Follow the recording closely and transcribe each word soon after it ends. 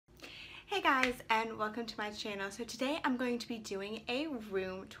Hey guys, and welcome to my channel. So today I'm going to be doing a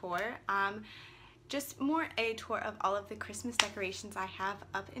room tour, just more a tour of all of the Christmas decorations I have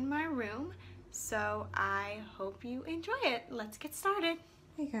up in my room. So I hope you enjoy it. Let's get started.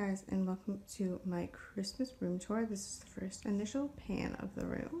 Hey guys, and welcome to my Christmas room tour. This is the first initial pan of the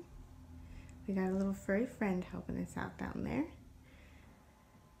room. We got a little furry friend helping us out down there.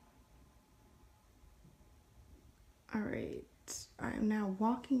 Alright, I'm now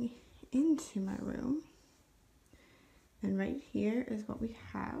walking into my room, and right here is what we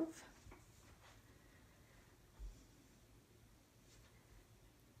have.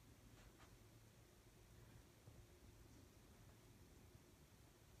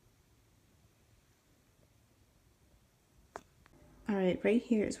 Alright, right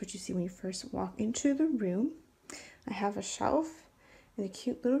here is what you see when you first walk into the room. I have a shelf and a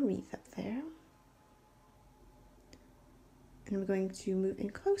cute little wreath up there. And I'm going to move in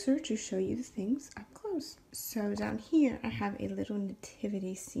closer to show you the things up close. So down here I have a little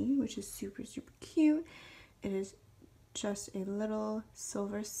nativity scene, which is super cute. It is just a little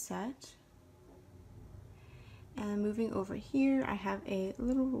silver set. And moving over here, I have a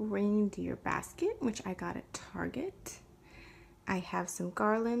little reindeer basket, which I got at Target. I have some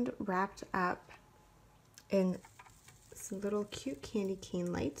garland wrapped up in some little cute candy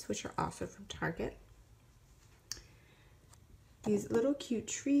cane lights, which are also from Target. These little cute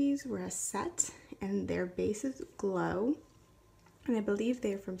trees were a set, and their bases glow, and I believe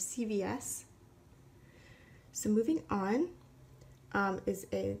they're from CVS. So moving on is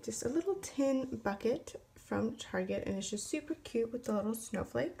just a little tin bucket from Target, and it's just super cute with the little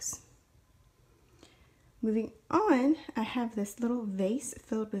snowflakes. Moving on, I have this little vase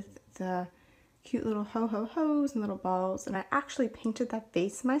filled with the cute little ho-ho-hos and little balls, and I actually painted that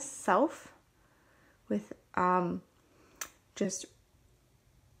vase myself with just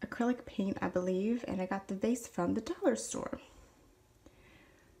acrylic paint, I believe, and I got the vase from the dollar store.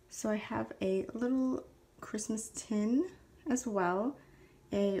 So I have a little Christmas tin as well,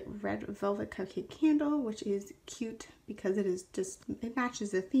 a red velvet cupcake candle, which is cute because it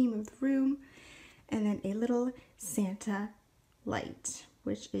matches the theme of the room, and then a little Santa light,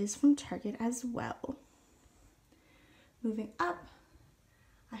 which is from Target as well. Moving up,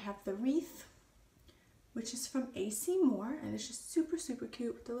 I have the wreath, which is from A.C. Moore, and it's just super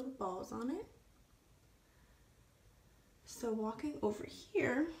cute with the little balls on it. So walking over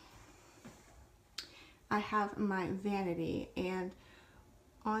here, I have my vanity, and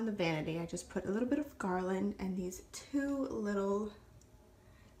on the vanity I just put a little bit of garland and these two little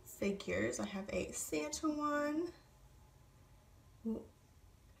figures. I have a Santa one.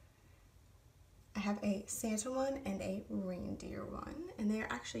 I have a Santa one and a reindeer one, and they're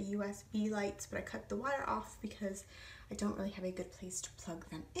actually USB lights, but I cut the wire off because I don't really have a good place to plug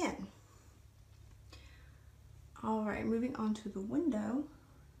them in. Alright, moving on to the window,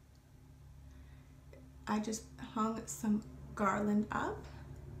 I just hung some garland up,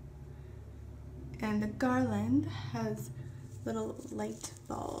 and the garland has little light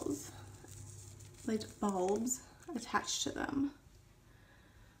bulbs attached to them.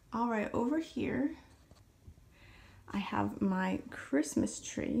 Alright, over here I have my Christmas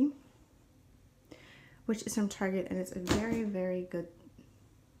tree, which is from Target, and it's a very good.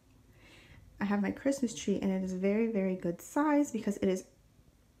 I have my Christmas tree, and it is very good size because it's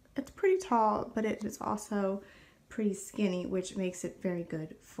pretty tall, but it is also pretty skinny, which makes it very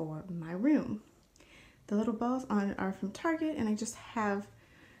good for my room. The little balls on it are from Target, and I just have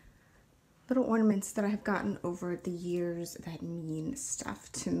little ornaments that I have gotten over the years that mean stuff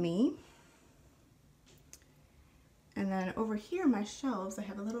to me. And then over here, my shelves, I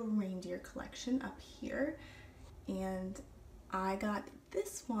have a little reindeer collection up here, and I got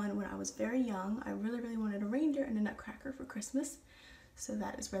this one when I was very young. I really wanted a reindeer and a nutcracker for Christmas, so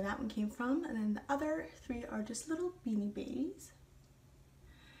that is where that one came from. And then the other three are just little Beanie Babies.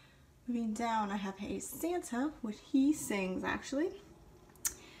 Moving down, I have a Santa, which he sings actually.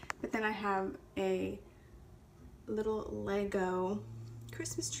 But then I have a little Lego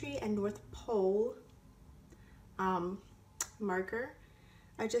Christmas tree and North Pole marker.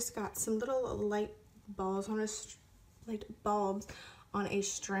 I just got some little light bulbs on a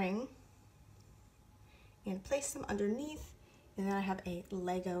string and placed them underneath. And then I have a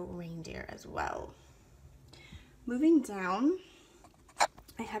Lego reindeer as well. Moving down,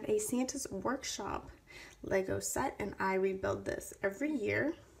 I have a Santa's Workshop Lego set, and I rebuild this every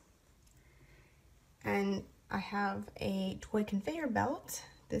year. And I have a toy conveyor belt.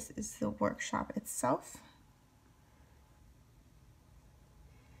 This is the workshop itself.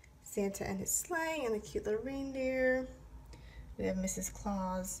 Santa and his sleigh and the cute little reindeer. We have Mrs.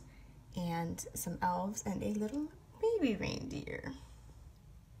 Claus and some elves and a little baby reindeer.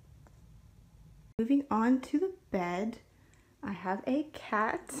 Moving on to the bed, I have a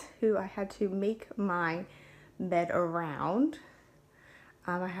cat who I had to make my bed around.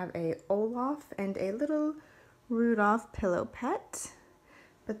 I have a Olaf and a little Rudolph pillow pet,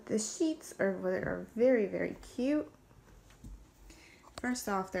 but the sheets are very, very cute. First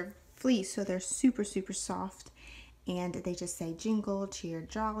off, they're fleece, so they're super, super soft, and they just say jingle, cheer,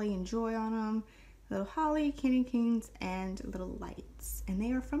 jolly, and joy on them. Little holly, candy canes, and little lights, and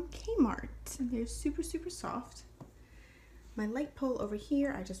they are from Kmart, and they're super, super soft. My light pole over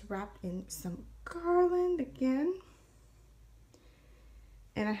here, I just wrapped in some garland again.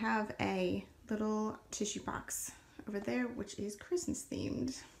 And I have a little tissue box over there, which is Christmas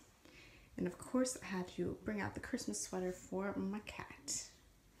themed. And of course, I had to bring out the Christmas sweater for my cat.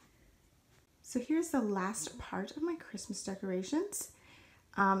 So here's the last part of my Christmas decorations.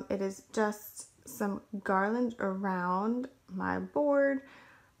 It is just some garland around my board.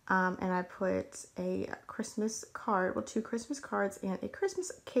 And I put a Christmas card, well, 2 Christmas cards and a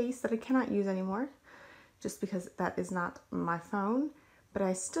Christmas case that I cannot use anymore just because that is not my phone. But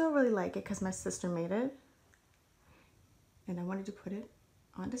I still really like it because my sister made it. And I wanted to put it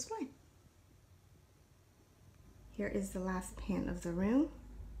on display. Here is the last pan of the room.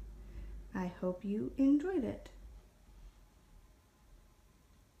 I hope you enjoyed it.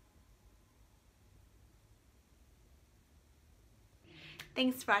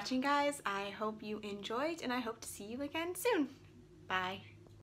 Thanks for watching, guys. I hope you enjoyed, and I hope to see you again soon. Bye.